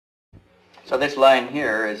So this line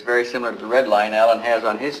here is very similar to the red line Alan has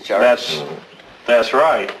on his chart. That's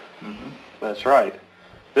right. That's right.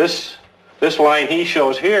 This line he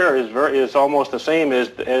shows here is almost the same as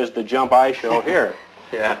the jump I show here.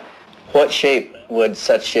 Yeah. What shape would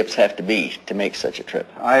such ships have to be to make such a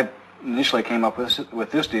trip? I initially came up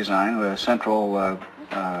with this design, with a central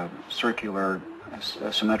circular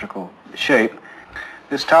symmetrical shape.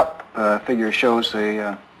 This top figure shows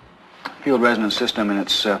the field resonance system in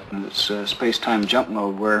its space-time jump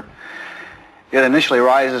mode, where it initially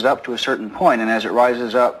rises up to a certain point, and as it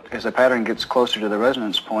rises up, as the pattern gets closer to the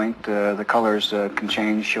resonance point, the colors can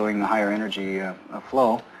change, showing the higher energy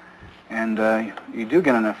flow. And you do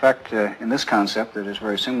get an effect in this concept that is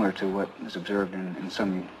very similar to what is observed in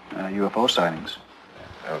some UFO sightings.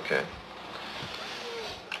 Okay.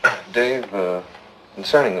 Dave,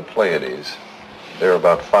 concerning the Pleiades, they're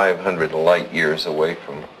about 500 light years away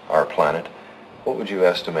from our planet. What would you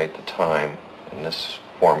estimate the time in this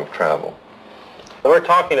form of travel? We're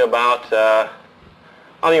talking about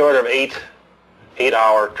on the order of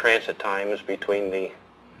 8-hour transit times between the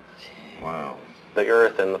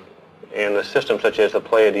Earth and the system such as the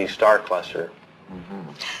Pleiades star cluster.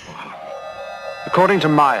 According to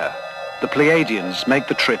Meier, the Pleiadians make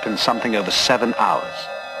the trip in something over 7 hours.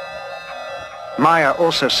 Meier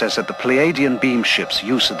also says that the Pleiadian beam ship's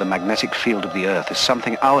use of the magnetic field of the Earth is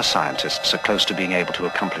something our scientists are close to being able to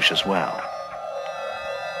accomplish as well.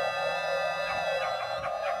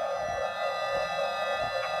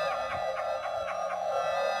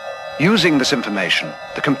 Using this information,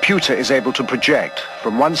 the computer is able to project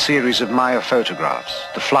from one series of Meier photographs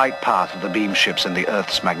the flight path of the beam ships in the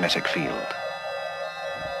Earth's magnetic field.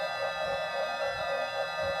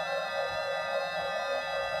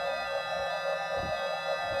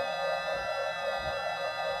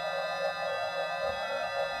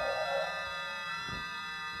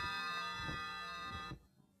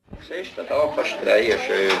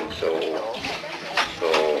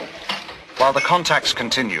 While the contacts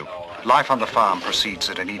continue, life on the farm proceeds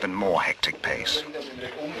at an even more hectic pace.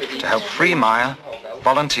 To help free Meier,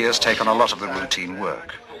 volunteers take on a lot of the routine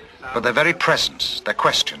work. But their very presence, their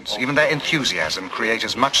questions, even their enthusiasm create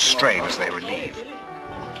as much strain as they relieve.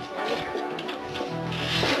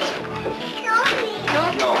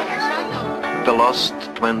 The last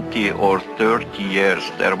 20 or 30 years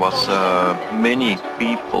there was many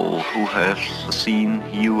people who have seen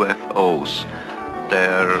UFOs.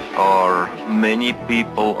 There are many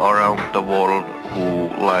people around the world who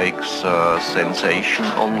likes sensation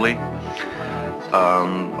only,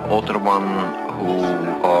 and other one who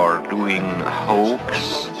are doing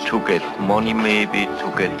hoax to get money, maybe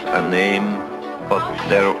to get a name, but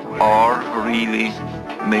there are really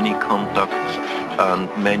many contacts and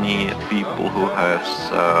many people who have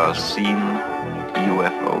seen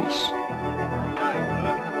UFOs.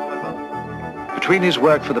 Between his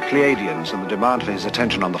work for the Pleiadians and the demand for his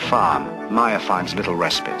attention on the farm, Meier finds little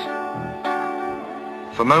respite.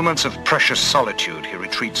 For moments of precious solitude, he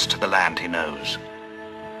retreats to the land he knows.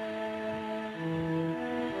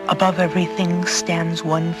 Above everything stands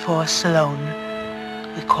one force alone.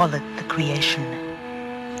 We call it the creation.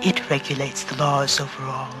 It regulates the laws over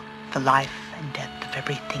all, the life and death of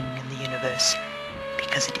everything in the universe,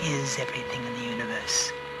 because it is everything in the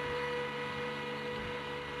universe.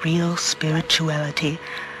 Real spirituality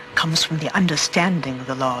comes from the understanding of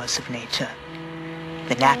the laws of nature,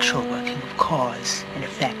 the natural working of cause and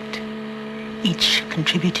effect, each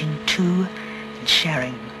contributing to and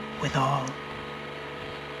sharing with all.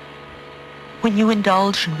 When you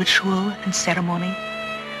indulge in ritual and ceremony,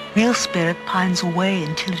 real spirit pines away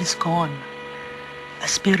until it is gone. A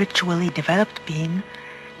spiritually developed being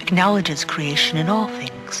acknowledges creation in all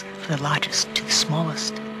things, from the largest to the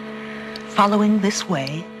smallest. Following this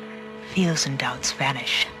way, fears and doubts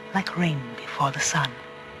vanish like rain before the sun.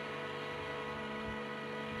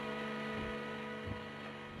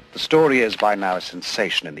 The story is by now a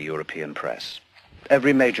sensation in the European press.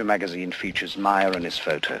 Every major magazine features Meier and his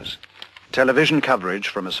photos. Television coverage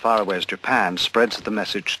from as far away as Japan spreads the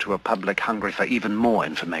message to a public hungry for even more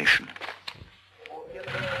information.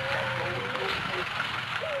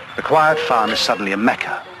 The quiet farm is suddenly a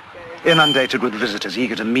mecca, inundated with visitors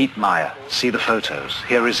eager to meet Meier, see the photos,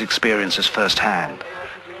 hear his experiences firsthand.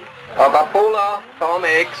 Agapula, ta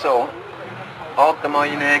mig exo. Åter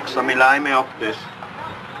mig in exo, mi laj mig upp this.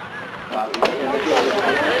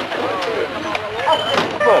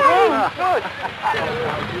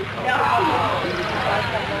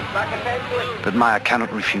 But Meier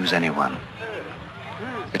cannot refuse anyone.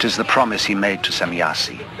 It is the promise he made to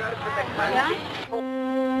Semjase.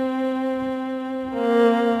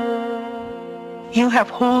 You have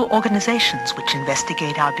whole organizations which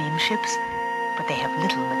investigate our beam ships, but they have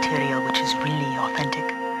little material which is really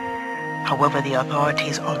authentic. However, the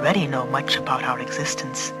authorities already know much about our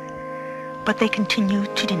existence, but they continue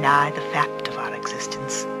to deny the fact of our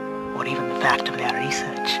existence, or even the fact of their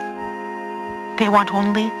research. They want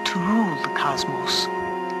only to rule the cosmos,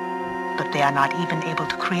 but they are not even able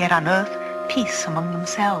to create on Earth peace among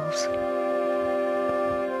themselves.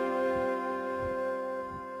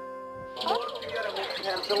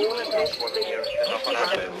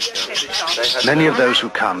 Many of those who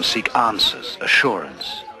come seek answers,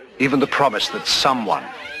 assurance, even the promise that someone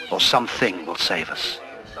or something will save us.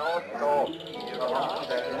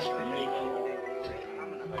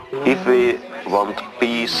 If we want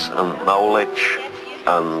peace and knowledge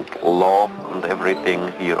and love and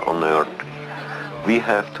everything here on Earth, we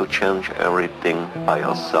have to change everything by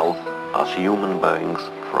ourselves as human beings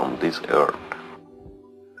from this Earth.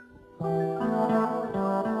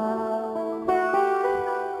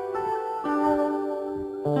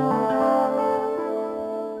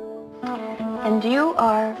 And you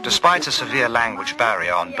are... Despite a severe language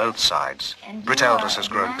barrier on both sides, Britt Elders has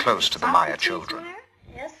grown close to the Maya children.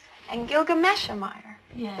 Yes. And Gilgamesh Meier.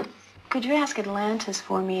 Yes. Could you ask Atlantis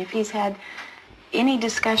for me if he's had any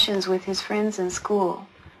discussions with his friends in school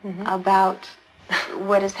about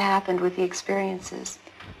what has happened with the experiences?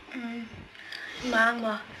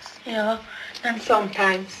 Mama, ja, and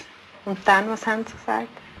sometimes. Und dann, was haben sie gesagt?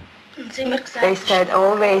 Und sie mir gesagt, They said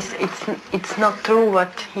always, it's not true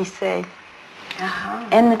what he said.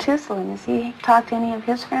 And Methuselah, has he talked to any of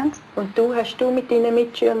his friends? Und hast du mit deinen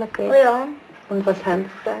Mitschülern geredet? ja, Und was haben sie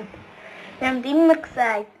gesagt? wir haben immer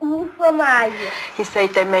gesagt, UFO Meier. He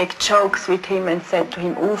said they make jokes with him and said to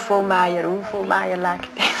him, UFO Meier like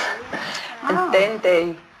this. And then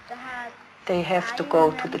they have to go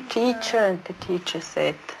to the teacher, and the teacher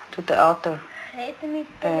said to the other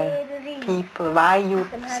people, why you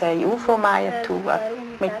say UFO Meier to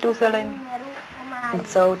Methuselah? And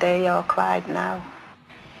so they are quiet now.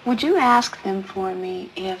 Would you ask them for me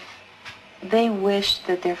if they wished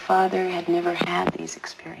that their father had never had these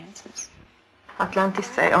experiences? Atlantis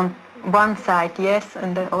say on one side yes,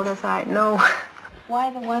 and the other side no. Why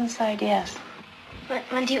the one side yes?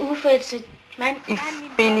 When die UFOs,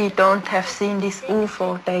 If Billy don't have seen this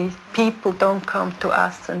UFO, people don't come to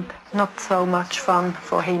us, and not so much fun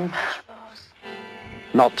for him.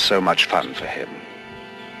 Not so much fun for him.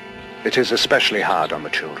 It is especially hard on the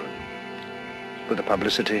children. With the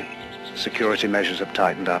publicity, security measures have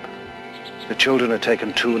tightened up. The children are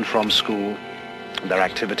taken to and from school, and their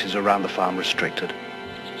activities around the farm restricted.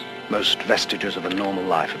 Most vestiges of a normal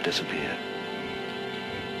life have disappeared.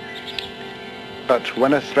 But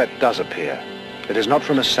when a threat does appear, it is not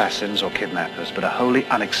from assassins or kidnappers, but a wholly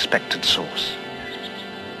unexpected source.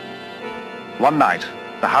 One night,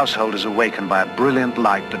 the household is awakened by a brilliant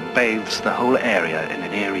light that bathes the whole area in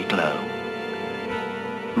an eerie glow.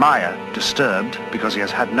 Meier, disturbed because he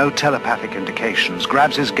has had no telepathic indications,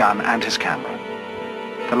 grabs his gun and his camera.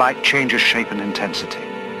 The light changes shape and intensity.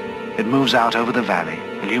 It moves out over the valley,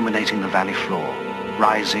 illuminating the valley floor,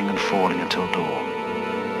 rising and falling until dawn,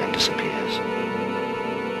 then disappears.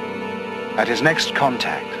 At his next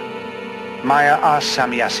contact, Meier asks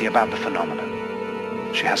Samyasi about the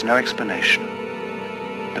phenomenon. She has no explanation.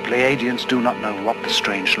 The Pleiadians do not know what the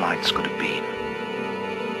strange lights could have been.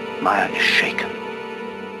 Meier is shaken.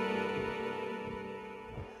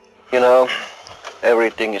 You know,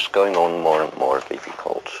 everything is going on more and more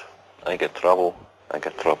difficult. I get trouble. I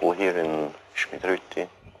get trouble here in Schmidrütti.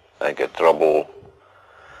 I get trouble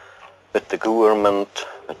with the government,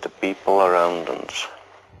 with the people around, and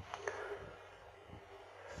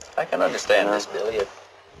I can understand this, Billy.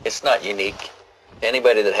 It's not unique.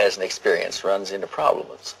 Anybody that has an experience runs into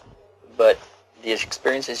problems. But the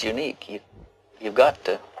experience is unique. You've got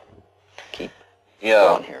to keep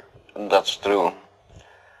going here. That's true.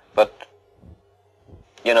 But,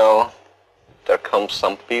 you know, there come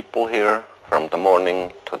some people here from the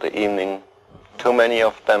morning to the evening. Too many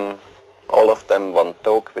of them. All of them want to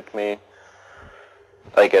talk with me.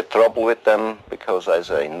 I get trouble with them because I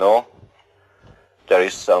say no. There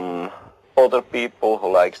is some other people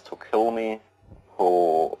who likes to kill me,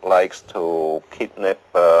 who likes to kidnap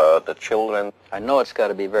the children. I know it's got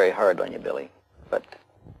to be very hard on you, Billy, but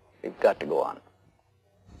you've got to go on.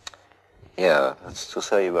 Yeah, that's to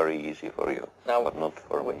say very easy for you, Now, but not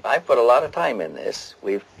for me. I put a lot of time in this.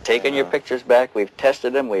 We've taken your pictures back, we've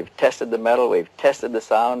tested them, we've tested the metal, we've tested the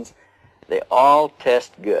sounds. They all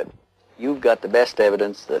test good. You've got the best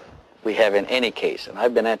evidence that we have in any case, and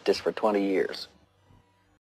I've been at this for 20 years.